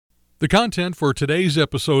The content for today's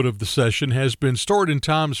episode of The Session has been stored in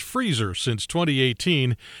Tom's freezer since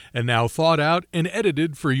 2018 and now thawed out and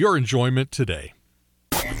edited for your enjoyment today.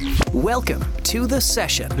 Welcome to The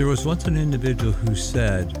Session. There was once an individual who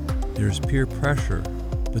said, there's peer pressure,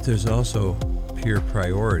 but there's also peer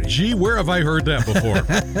priority. Gee, where have I heard that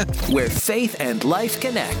before? Where faith and life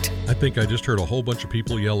connect. I think I just heard a whole bunch of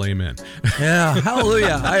people yell amen. Yeah,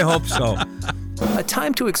 hallelujah. I hope so. A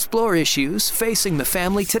time to explore issues facing the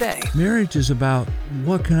family today. Marriage is about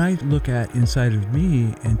what can I look at inside of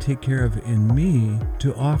me and take care of in me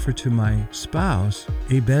to offer to my spouse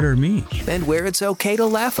a better me. And where it's okay to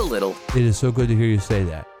laugh a little. It is so good to hear you say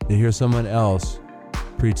that, to hear someone else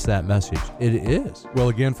preach that message. It is. Well,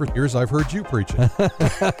 again, for years I've heard you preach it.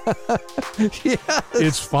 Yes.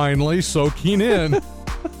 It's finally soaking in.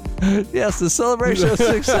 Yes, the celebration of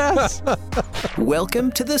success.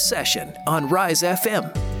 Welcome to The Session on Rise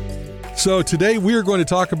FM. So today we are going to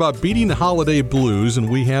talk about beating the holiday blues, and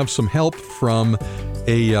we have some help from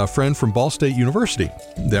a friend from Ball State University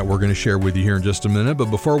that we're going to share with you here in just a minute.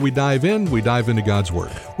 But before we dive into God's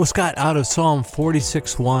Word. Well, Scott, out of Psalm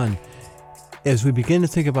 46:1, as we begin to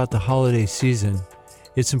think about the holiday season,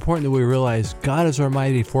 it's important that we realize God is our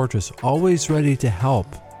mighty fortress, always ready to help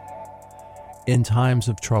in times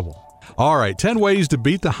of trouble. All right, 10 ways to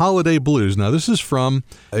beat the holiday blues. Now, this is from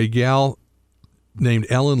a gal named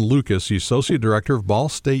Ellen Lucas, the Associate Director of Ball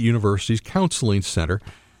State University's Counseling Center.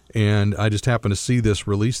 And I just happened to see this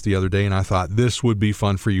released the other day, and I thought this would be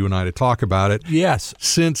fun for you and I to talk about it. Yes.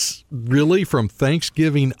 Since really from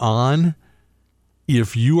Thanksgiving on,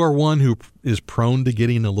 if you are one who is prone to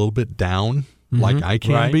getting a little bit down, like I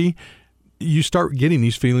can be, you start getting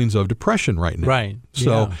these feelings of depression right now. Right.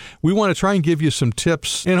 So we want to try and give you some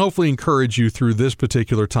tips and hopefully encourage you through this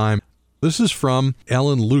particular time. This is from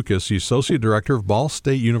Ellen Lucas, the Associate Director of Ball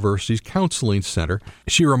State University's Counseling Center.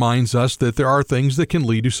 She reminds us that there are things that can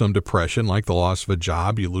lead to some depression, like the loss of a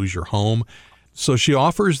job, you lose your home. So she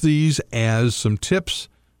offers these as some tips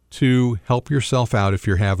to help yourself out if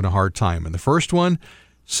you're having a hard time. And the first one,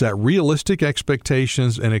 set realistic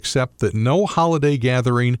expectations and accept that no holiday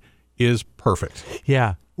gathering is perfect.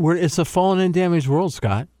 Yeah. It's a fallen and damaged world,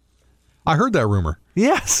 Scott. I heard that rumor.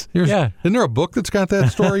 Yes. Isn't there a book that's got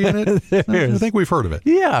that story in it? I think we've heard of it.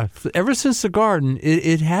 Yeah. Ever since the garden,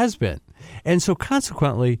 it has been. And so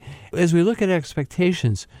consequently, as we look at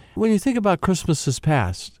expectations, when you think about Christmases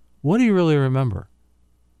past, what do you really remember?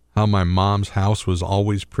 How my mom's house was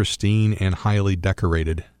always pristine and highly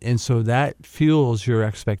decorated. And so that fuels your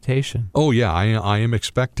expectation. Oh, yeah. I am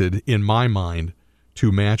expected, in my mind, to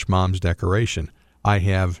match mom's decoration. I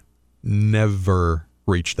have never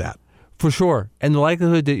reached that. For sure. And the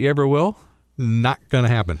likelihood that you ever will? Not going to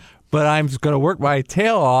happen. But I'm just going to work my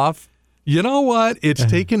tail off. You know what? It's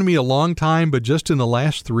taken me a long time, but just in the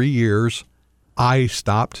last 3 years, I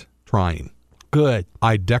stopped trying. Good.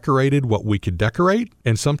 I decorated what we could decorate,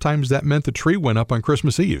 and sometimes that meant the tree went up on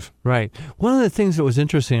Christmas Eve. Right. One of the things that was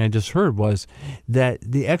interesting I just heard was that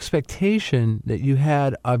the expectation that you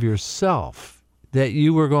had of yourself, that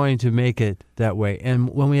you were going to make it that way. And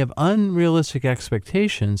when we have unrealistic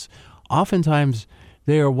expectations, oftentimes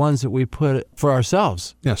they are ones that we put for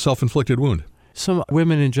ourselves. Yeah, self-inflicted wound. Some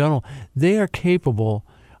women in general, they are capable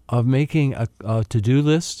of making a to-do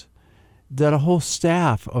list that a whole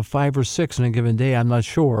staff of 5 or 6 in a given day, I'm not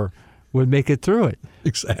sure, would make it through it.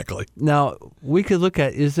 Exactly. Now, we could look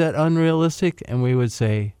at, is that unrealistic? And we would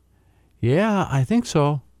say, yeah, I think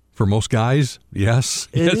so. For most guys, yes.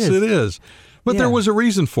 It is. But there was a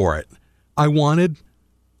reason for it. I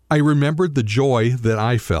remembered the joy that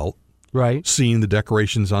I felt. Right. Seeing the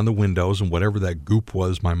decorations on the windows and whatever that goop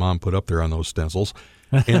was my mom put up there on those stencils.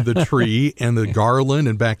 And the tree and the garland.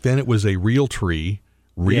 And back then it was a real tree.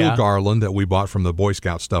 Garland that we bought from the Boy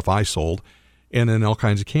Scout stuff I sold, and then all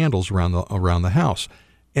kinds of candles around the house.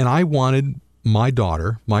 And I wanted my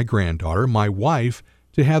daughter, my granddaughter, my wife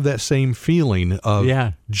to have that same feeling of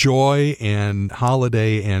joy and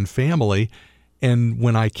holiday and family. And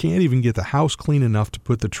when I can't even get the house clean enough to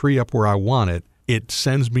put the tree up where I want it, it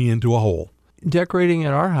sends me into a hole. Decorating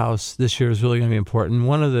at our house this year is really going to be important.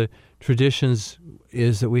 One of the traditions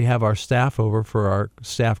is that we have our staff over for our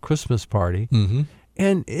staff Christmas party. Mm-hmm.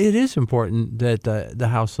 And it is important that the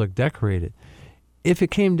house look decorated. If it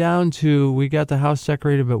came down to we got the house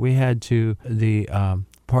decorated, but we had the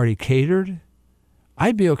party catered,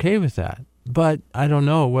 I'd be okay with that. But I don't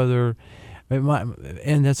know whether,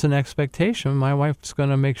 and that's an expectation. My wife's going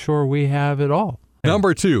to make sure we have it all.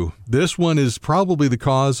 Number 2, this one is probably the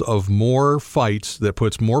cause of more fights that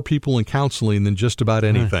puts more people in counseling than just about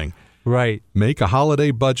anything. Right. Make a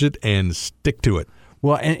holiday budget and stick to it.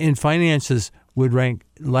 Well, in finances, would rank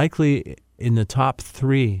likely in the top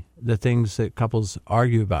 3 the things that couples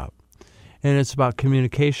argue about. And it's about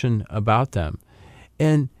communication about them.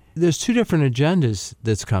 And there's 2 different agendas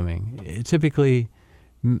that's coming. Typically,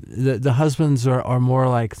 the husbands are more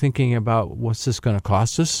like thinking about what's this going to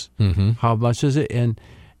cost us? Mm-hmm. How much is it?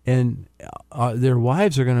 And their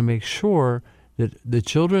wives are going to make sure that the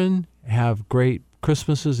children have great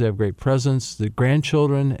Christmases, they have great presents, the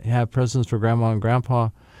grandchildren have presents for grandma and grandpa,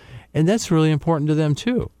 and that's really important to them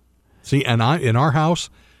too. See, and in our house,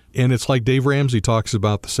 and it's like Dave Ramsey talks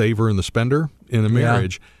about the saver and the spender in a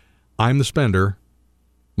marriage. Yeah. I'm the spender.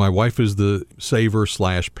 My wife is the saver /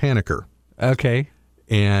 panicker. Okay.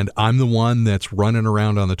 And I'm the one that's running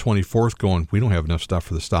around on the 24th going, we don't have enough stuff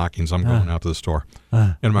for the stockings. I'm going out to the store.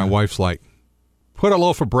 And my wife's like, put a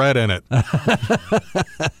loaf of bread in it.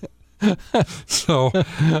 So,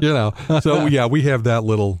 yeah, we have that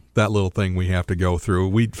little thing we have to go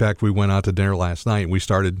through. In fact, we went out to dinner last night and we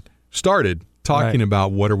started talking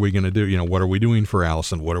about what are we going to do? What are we doing for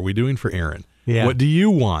Allison? What are we doing for Aaron? Yeah. What do you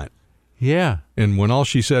want? Yeah. And when all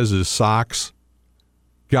she says is socks,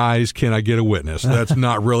 guys, can I get a witness? That's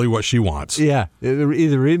not really what she wants. Yeah.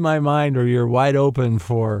 Either read my mind or you're wide open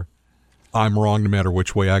for... I'm wrong no matter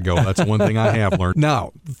which way I go. That's one thing I have learned.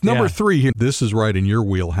 Now, number 3 here, this is right in your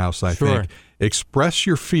wheelhouse, I think. Express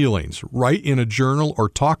your feelings. Write in a journal or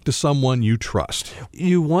talk to someone you trust.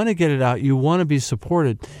 You want to get it out. You want to be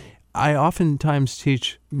supported. I oftentimes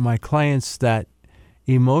teach my clients that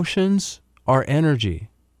emotions are energy.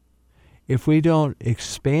 If we don't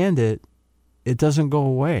expand it, it doesn't go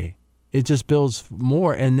away. It just builds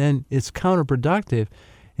more, and then it's counterproductive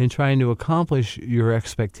in trying to accomplish your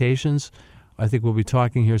expectations. I think we'll be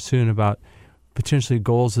talking here soon about potentially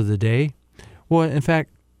goals of the day. Well, in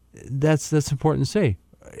fact, that's important to say.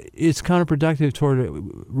 It's counterproductive toward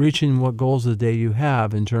reaching what goals of the day you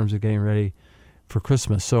have in terms of getting ready for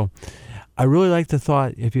Christmas. So I really like the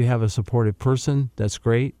thought, if you have a supportive person, that's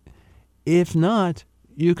great. If not,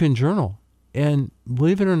 you can journal. And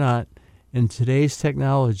believe it or not, in today's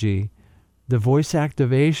technology, the voice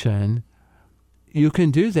activation, you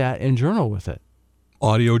can do that and journal with it.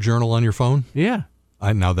 Audio journal on your phone? Yeah.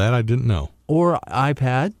 Now that I didn't know. Or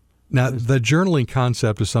iPad. Now, the journaling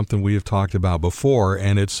concept is something we have talked about before,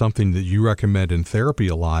 and it's something that you recommend in therapy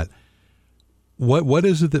a lot. What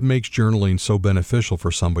is it that makes journaling so beneficial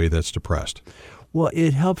for somebody that's depressed? Well,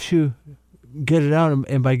 it helps you get it out,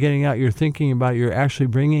 and by getting out, you're thinking about it, you're actually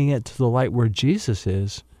bringing it to the light where Jesus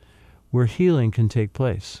is, where healing can take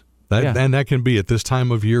place. And that can be, at this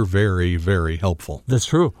time of year, very, very helpful. That's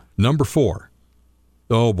true. Number 4.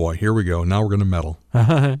 Oh, boy, here we go. Now we're going to meddle.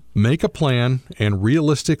 Make a plan and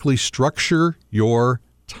realistically structure your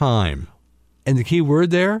time. And the key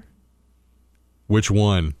word there? Which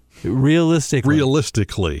one? Realistically.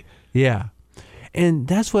 Realistically. Yeah. And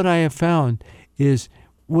that's what I have found is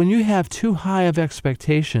when you have too high of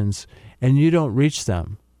expectations and you don't reach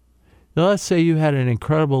them. Now, let's say you had an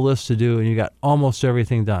incredible list to do and you got almost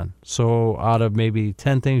everything done. So out of maybe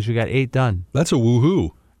 10 things, you got 8 done. That's a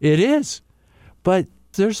woohoo. It is. But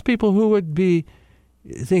there's people who would be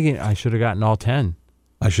thinking, I should have gotten all 10.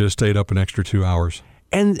 I should have stayed up an extra 2 hours.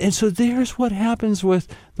 And so there's what happens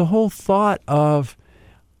with the whole thought of,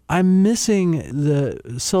 I'm missing the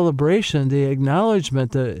celebration, the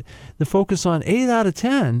acknowledgement, the focus on 8 out of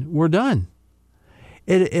 10, we're done.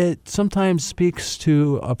 It sometimes speaks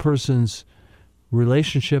to a person's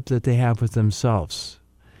relationship that they have with themselves.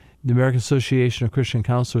 The American Association of Christian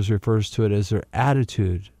Counselors refers to it as their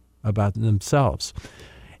attitude about themselves.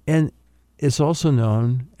 And it's also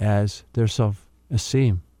known as their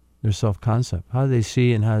self-esteem, their self-concept. How do they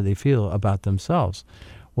see and how do they feel about themselves?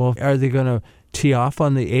 Well, are they going to tee off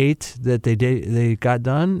on the 8 that they got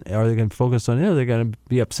done? Are they going to focus on it? Or are they going to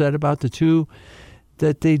be upset about the 2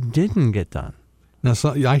 that they didn't get done? Now,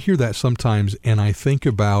 I hear that sometimes, and I think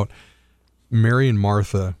about Mary and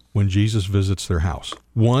Martha when Jesus visits their house.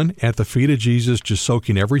 One, at the feet of Jesus, just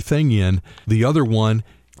soaking everything in. The other one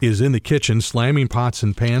is in the kitchen, slamming pots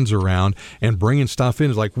and pans around and bringing stuff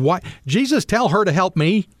in. It's like, what? Jesus, tell her to help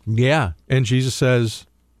me. Yeah. And Jesus says,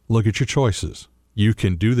 look at your choices. You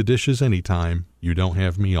can do the dishes anytime. You don't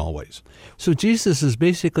have me always. So Jesus is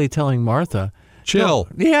basically telling Martha, chill.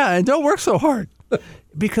 And don't work so hard.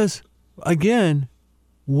 Because, again,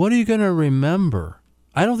 what are you going to remember?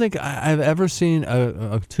 I don't think I've ever seen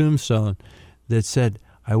a tombstone that said,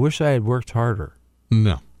 I wish I had worked harder.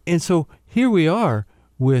 No. And so here we are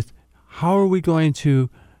with how are we going to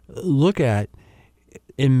look at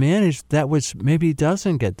and manage that which maybe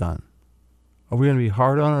doesn't get done? Are we going to be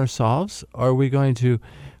hard on ourselves? Are we going to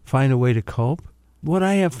find a way to cope? What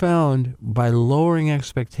I have found by lowering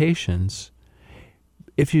expectations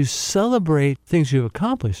if you celebrate things you've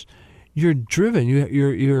accomplished, you're driven,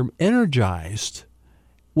 you're energized,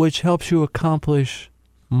 which helps you accomplish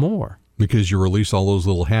more. Because you release all those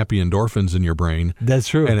little happy endorphins in your brain. That's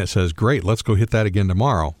true. And it says, great, let's go hit that again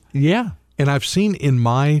tomorrow. Yeah. And I've seen in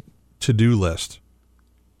my to-do list,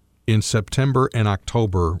 in September and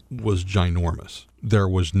October was ginormous. There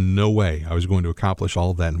was no way I was going to accomplish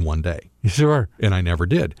all of that in one day. Sure. And I never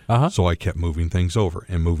did. So I kept moving things over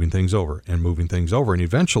and moving things over and moving things over. And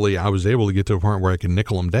eventually I was able to get to a point where I could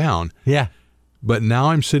nickel them down. Yeah. But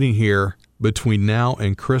now I'm sitting here between now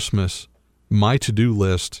and Christmas, my to-do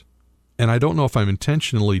list, and I don't know if I'm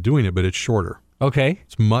intentionally doing it, but it's shorter. Okay.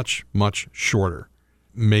 It's much, much shorter.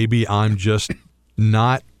 Maybe I'm just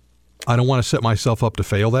not, I don't want to set myself up to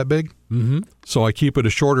fail that big. Mm-hmm. So I keep it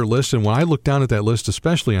a shorter list. And when I look down at that list,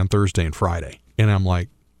 especially on Thursday and Friday, and I'm like,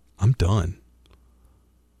 I'm done.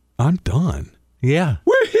 I'm done. Yeah.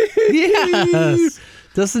 Yes.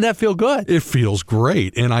 Doesn't that feel good? It feels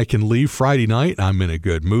great. And I can leave Friday night. I'm in a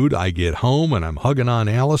good mood. I get home and I'm hugging on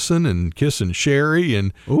Allison and kissing Sherry.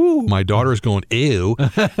 And my daughter's going, ew.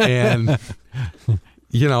 And,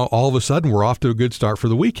 you know, all of a sudden we're off to a good start for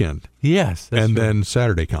the weekend. Yes. And true. Then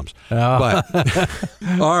Saturday comes. But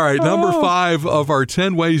all right, number 5 of our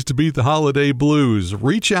 10 ways to beat the holiday blues.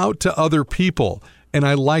 Reach out to other people. And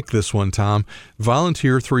I like this one, Tom.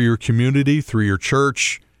 Volunteer through your community, through your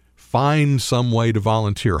church. Find some way to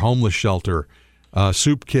volunteer. Homeless shelter,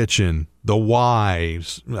 soup kitchen, the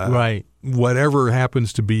wives, right? Whatever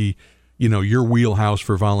happens to be, you know, your wheelhouse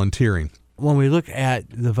for volunteering. When we look at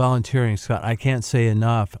the volunteering, Scott, I can't say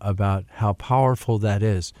enough about how powerful that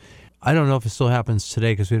is. I don't know if it still happens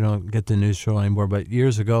today because we don't get the news show anymore, but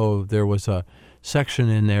years ago there was a section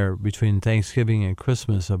in there between Thanksgiving and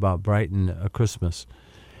Christmas about Brighten a Christmas.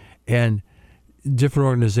 And different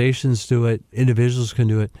organizations do it, individuals can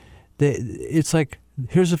do it. It's like,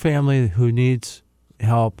 here's a family who needs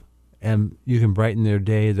help, and you can brighten their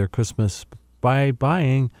day, their Christmas, by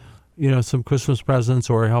buying, you know, some Christmas presents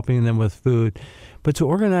or helping them with food. But to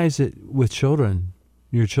organize it with children,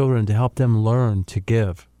 your children, to help them learn to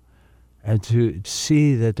give and to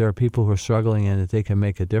see that there are people who are struggling and that they can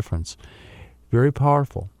make a difference. Very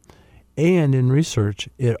powerful. And in research,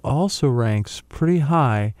 it also ranks pretty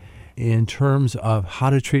high in terms of how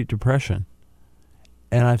to treat depression.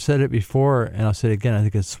 And I've said it before, and I'll say it again, I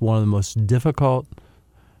think it's one of the most difficult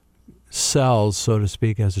cells, so to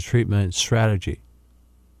speak, as a treatment strategy.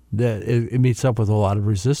 That it meets up with a lot of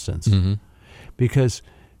resistance. Mm-hmm. Because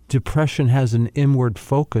depression has an inward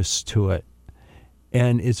focus to it,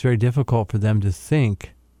 and it's very difficult for them to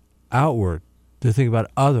think outward, to think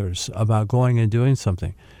about others, about going and doing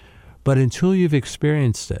something. But until you've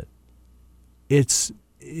experienced it, it's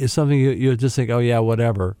something you'll just think, oh yeah,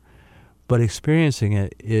 whatever. But experiencing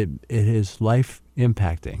it is life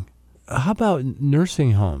impacting. How about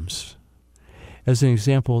nursing homes? As an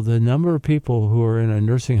example, the number of people who are in a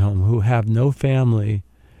nursing home who have no family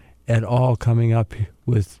at all coming up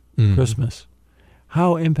with Christmas,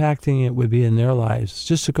 how impacting it would be in their lives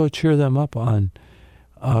just to go cheer them up on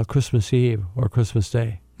Christmas Eve or Christmas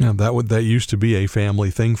Day. Yeah, that used to be a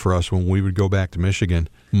family thing for us when we would go back to Michigan.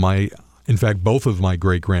 In fact, both of my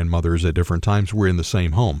great-grandmothers at different times were in the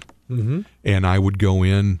same home. Mm-hmm. And I would go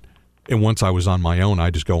in, and once I was on my own,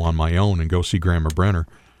 I'd just go on my own and go see Grandma Brenner.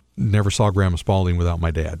 Never saw Grandma Spalding without my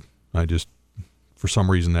dad. For some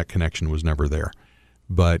reason, that connection was never there.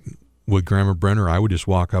 But with Grandma Brenner, I would just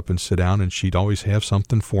walk up and sit down, and she'd always have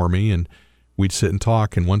something for me, and we'd sit and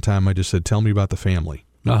talk. And one time I just said, tell me about the family.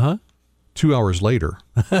 Uh-huh. 2 hours later,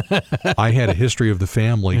 I had a history of the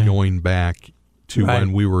family going back to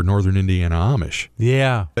when we were Northern Indiana Amish.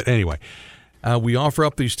 Yeah. But anyway, we offer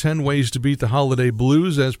up these 10 ways to beat the holiday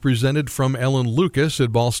blues as presented from Ellen Lucas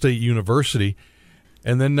at Ball State University.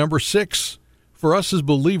 And then number 6, for us as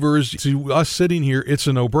believers, to us sitting here, it's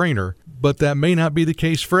a no-brainer, but that may not be the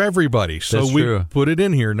case for everybody. So That's we true. Put it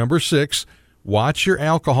in here. Number 6, watch your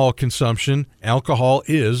alcohol consumption. Alcohol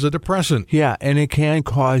is a depressant. Yeah, and it can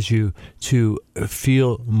cause you to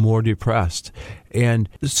feel more depressed. And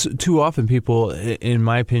too often people, in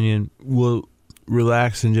my opinion, will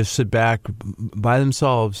relax and just sit back by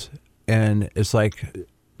themselves, and it's like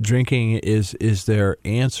drinking is their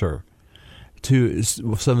answer to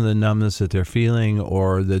some of the numbness that they're feeling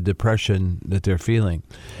or the depression that they're feeling.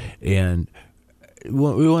 And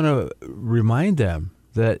we want to remind them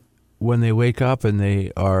that when they wake up and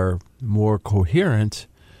they are more coherent,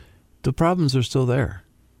 the problems are still there.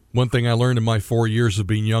 One thing I learned in my 4 years of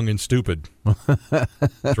being young and stupid,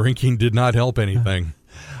 drinking did not help anything.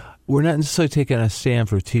 We're not necessarily taking a stand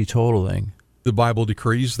for teetotaling. The Bible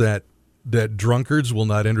decrees that drunkards will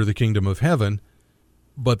not enter the kingdom of heaven,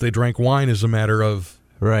 but they drank wine as a matter of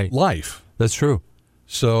life. That's true.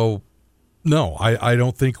 So, no, I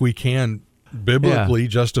don't think we can biblically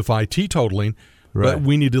justify teetotaling, but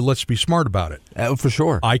we need to, let's be smart about it. For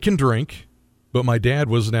sure. I can drink, but my dad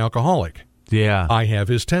was an alcoholic. Yeah. I have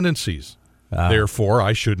his tendencies. Therefore,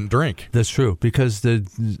 I shouldn't drink. That's true, because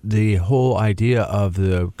the whole idea of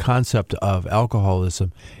the concept of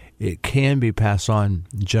alcoholism, it can be passed on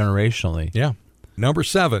generationally. Yeah. Number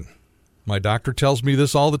 7, my doctor tells me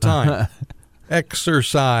this all the time.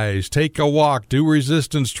 Exercise, take a walk, do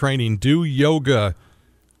resistance training, do yoga,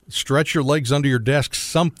 stretch your legs under your desk,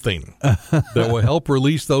 something that will help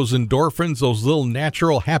release those endorphins, those little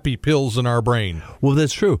natural happy pills in our brain. Well,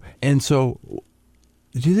 that's true. And so,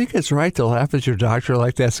 do you think it's right to laugh at your doctor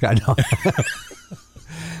like that, Scott? No.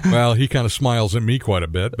 Well, he kind of smiles at me quite a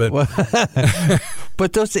bit, but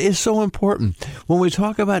but it's so important. When we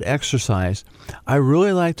talk about exercise, I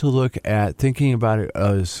really like to look at thinking about it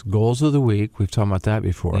as goals of the week. We've talked about that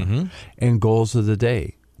before, and goals of the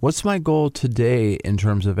day. What's my goal today in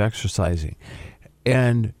terms of exercising?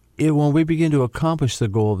 And when we begin to accomplish the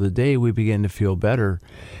goal of the day, we begin to feel better,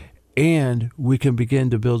 and we can begin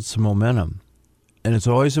to build some momentum. And it's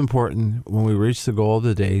always important when we reach the goal of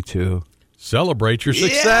the day to celebrate your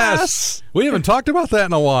success. Yes! We haven't talked about that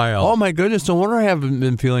in a while. Oh, my goodness. No wonder I haven't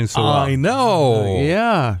been feeling so well. I know.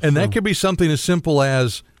 Yeah. And that could be something as simple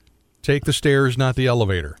as take the stairs, not the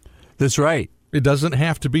elevator. That's right. It doesn't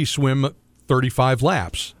have to be swim 35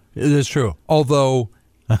 laps. That's true. Although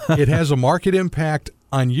it has a marked impact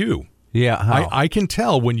on you. Yeah. How? I can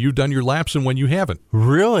tell when you've done your laps and when you haven't.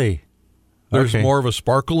 Really? There's more of a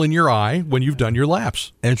sparkle in your eye when you've done your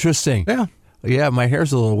laps. Interesting. Yeah. Yeah, my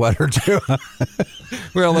hair's a little wetter, too.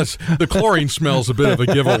 Well, the chlorine smell's a bit of a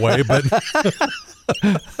giveaway, but...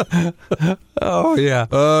 Oh, yeah.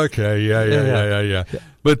 Okay, yeah.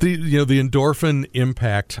 But the endorphin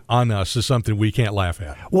impact on us is something we can't laugh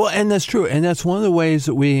at. Well, and that's true. And that's one of the ways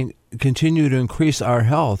that we continue to increase our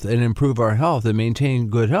health and improve our health and maintain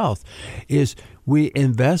good health is we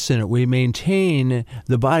invest in it. We maintain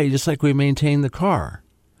the body just like we maintain the car.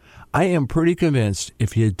 I am pretty convinced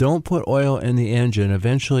if you don't put oil in the engine,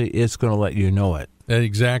 eventually it's going to let you know it.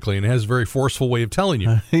 Exactly, and it has a very forceful way of telling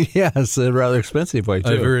you. Yes, a rather expensive way,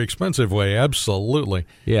 too. A very expensive way, absolutely.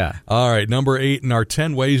 Yeah. All right, number 8 in our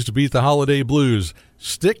 10 ways to beat the holiday blues.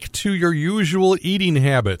 Stick to your usual eating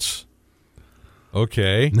habits.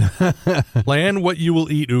 Okay. Plan what you will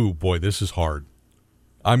eat. Ooh, boy, this is hard.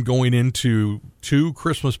 I'm going into 2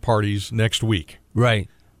 Christmas parties next week. Right.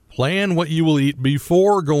 Plan what you will eat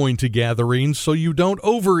before going to gatherings so you don't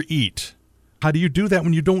overeat. How do you do that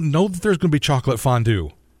when you don't know that there's going to be chocolate fondue?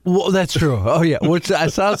 Well, that's true. Oh, yeah. Which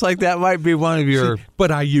sounds like that might be one of your... See,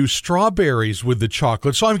 but I use strawberries with the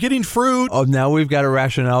chocolate, so I'm getting fruit. Oh, now we've got a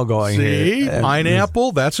rationale going See? here.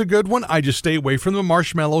 Pineapple, that's a good one. I just stay away from the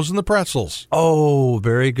marshmallows and the pretzels. Oh,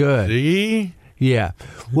 very good. See? Yeah.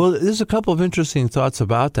 Well, there's a couple of interesting thoughts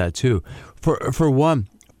about that, too. For one,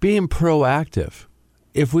 being proactive.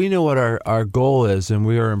 If we know what our goal is and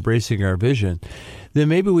we are embracing our vision, then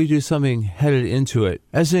maybe we do something headed into it.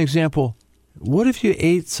 As an example, what if you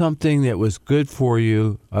ate something that was good for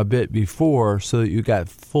you a bit before so that you got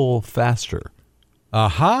full faster?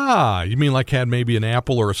 Aha! You mean like had maybe an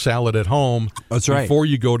apple or a salad at home That's right. before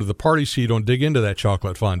you go to the party so you don't dig into that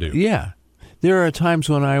chocolate fondue? Yeah. There are times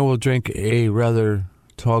when I will drink a rather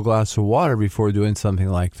tall glass of water before doing something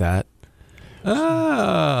like that.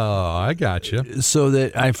 Oh, I got you. So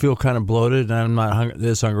that I feel kind of bloated and I'm not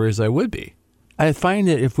as hungry as I would be. I find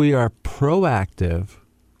that if we are proactive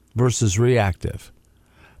versus reactive,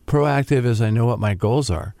 proactive is I know what my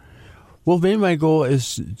goals are. Well, maybe my goal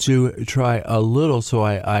is to try a little so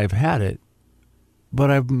I've had it,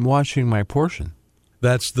 but I'm watching my portion.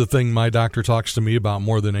 That's the thing my doctor talks to me about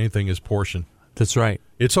more than anything is portion. That's right.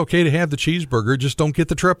 It's okay to have the cheeseburger, just don't get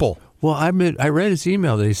the triple. Well, I read his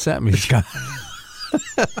email that he sent me, Scott.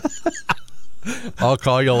 I'll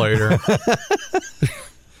call you later.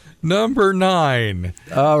 Number 9.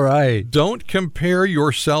 All right. Don't compare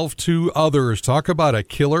yourself to others. Talk about a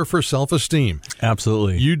killer for self-esteem.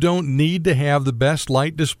 Absolutely. You don't need to have the best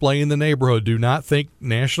light display in the neighborhood. Do not think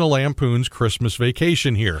National Lampoon's Christmas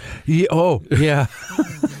Vacation here. Yeah.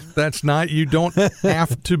 That's not, you don't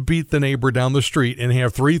have to beat the neighbor down the street and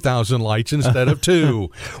have 3,000 lights instead of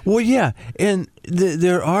 2. Well, yeah. And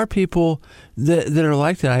there are people that are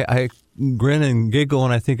like that. I grin and giggle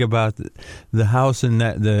when I think about the house in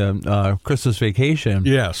the Christmas Vacation.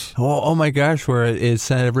 Yes. Oh my gosh, where it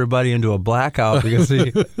sent everybody into a blackout because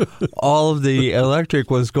all of the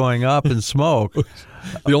electric was going up in smoke.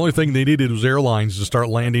 The only thing they needed was airlines to start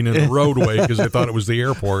landing in the roadway because they thought it was the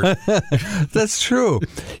airport. That's true.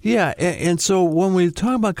 Yeah, and so when we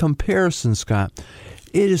talk about comparison, Scott,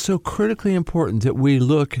 it is so critically important that we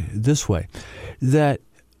look this way, that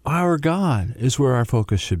our God is where our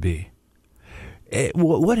focus should be.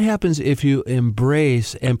 What happens if you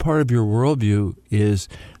embrace, and part of your worldview is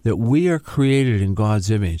that we are created in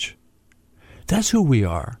God's image? That's who we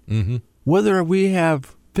are. Mm-hmm. Whether we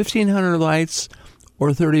have 1,500 lights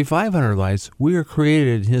or 3,500 lights, we are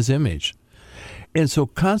created in His image. And so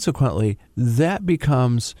consequently, that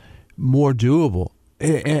becomes more doable.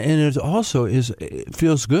 And it also it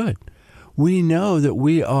feels good. We know that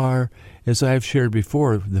we are, as I've shared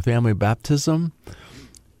before, the family baptism.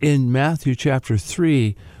 In Matthew chapter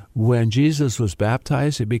 3, when Jesus was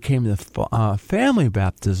baptized, it became the family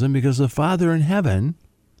baptism because the Father in heaven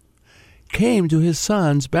came to His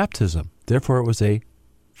Son's baptism. Therefore, it was a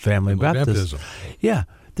family baptism. Yeah,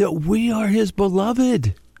 that we are His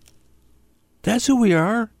beloved. That's who we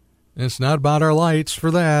are. It's not about our lights for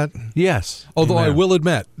that. Yes. Although Amen. I will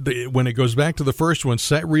admit, when it goes back to the first one,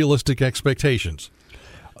 set realistic expectations.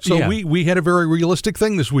 So Yeah. we had a very realistic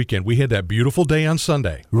thing this weekend. We had that beautiful day on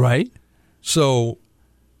Sunday. Right? So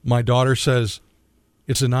my daughter says,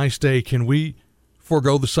 it's a nice day. Can we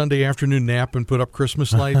forego the Sunday afternoon nap and put up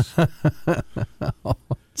Christmas lights?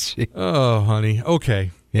 Oh, honey.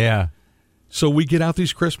 Okay. Yeah. So we get out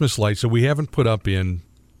these Christmas lights that we haven't put up in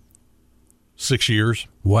 6 years.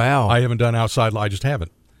 Wow. I haven't done outside. I just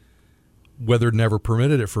haven't. Weather never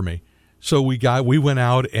permitted it for me. So we went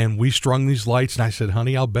out and we strung these lights, and I said,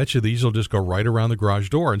 honey, I'll bet you these will just go right around the garage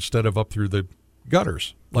door instead of up through the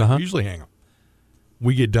gutters like we usually hang them.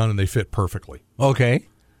 We get done and they fit perfectly. Okay.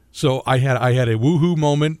 So I had a woohoo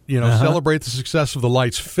moment, celebrate the success of the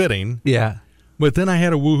lights fitting. Yeah. But then I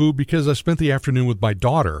had a woohoo because I spent the afternoon with my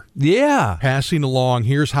daughter. Yeah. Passing along,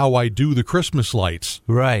 here's how I do the Christmas lights.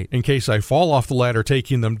 Right. In case I fall off the ladder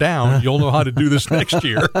taking them down, you'll know how to do this next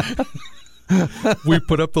year. We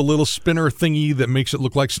put up the little spinner thingy that makes it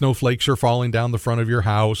look like snowflakes are falling down the front of your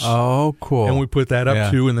house. Oh, cool. And we put that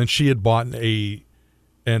up too, and then she had bought a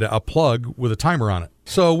plug with a timer on it.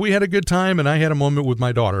 So we had a good time, and I had a moment with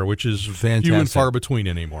my daughter, which is fantastic. Few and far between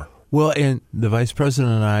anymore. Well, and the vice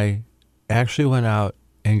president and I actually went out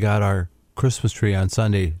and got our Christmas tree on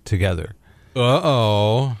Sunday together.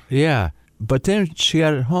 Uh-oh. Yeah. But then she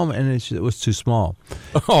got it home, and it was too small.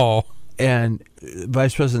 Oh. And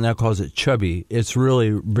Vice President now calls it chubby. It's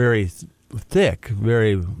really very thick,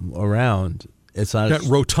 very round. It's not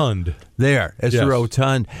rotund. There, it's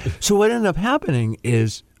rotund. So what ended up happening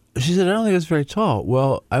is she said, I don't think it's very tall.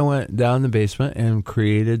 Well, I went down in the basement and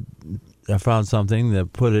I found something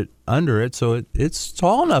that put it under it, so it's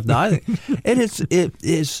tall enough now. And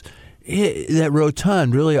that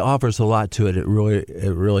rotund really offers a lot to it. It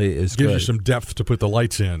really is good. Gives you some depth to put the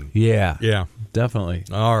lights in. Yeah. Yeah. Definitely.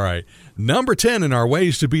 All right. Number 10 in our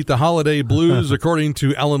ways to beat the holiday blues, according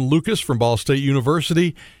to Ellen Lucas from Ball State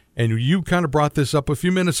University. And you kind of brought this up a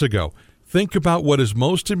few minutes ago. Think about what is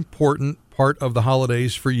most important part of the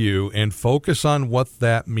holidays for you and focus on what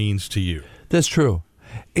that means to you. That's true.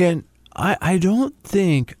 And I don't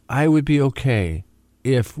think I would be okay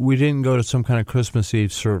if we didn't go to some kind of Christmas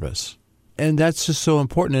Eve service. And that's just so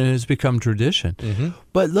important, and it's become tradition. Mm-hmm.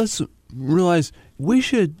 But let's realize we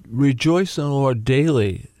should rejoice in the Lord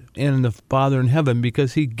daily in the Father in heaven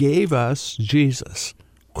because He gave us Jesus.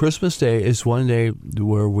 Christmas Day is one day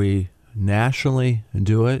where we nationally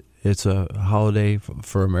do it. It's a holiday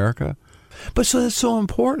for America. But so that's so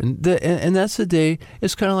important. And that's the day,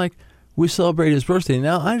 it's kind of like we celebrate His birthday.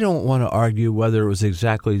 Now, I don't want to argue whether it was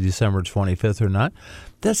exactly December 25th or not.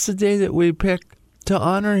 That's the day that we pick to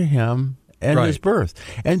honor Him and His birth,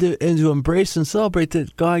 and to embrace and celebrate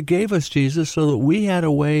that God gave us Jesus so that we had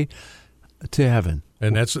a way to heaven.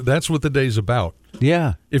 And that's what the day's about.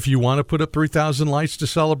 Yeah. If you want to put up 3,000 lights to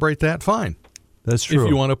celebrate that, fine. That's true. If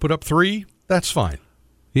you want to put up 3, that's fine.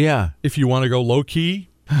 Yeah. If you want to go low key,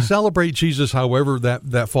 celebrate Jesus however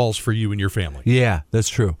that falls for you and your family. Yeah, that's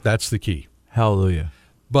true. That's the key. Hallelujah.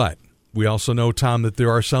 But we also know, Tom, that there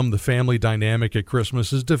are the family dynamic at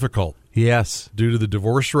Christmas is difficult. Yes. Due to the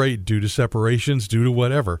divorce rate, due to separations, due to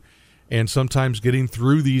whatever. And sometimes getting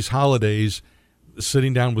through these holidays,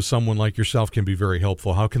 sitting down with someone like yourself can be very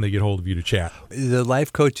helpful. How can they get hold of you to chat? The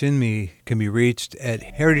life coach in me can be reached at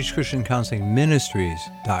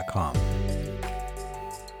heritagechristiancounselingministries.com.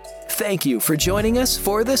 Thank you for joining us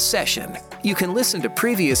for this session. You can listen to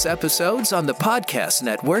previous episodes on the podcast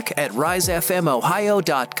network at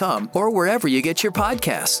risefmohio.com or wherever you get your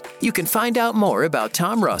podcasts. You can find out more about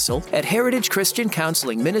Tom Russell at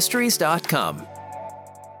heritagechristiancounselingministries.com.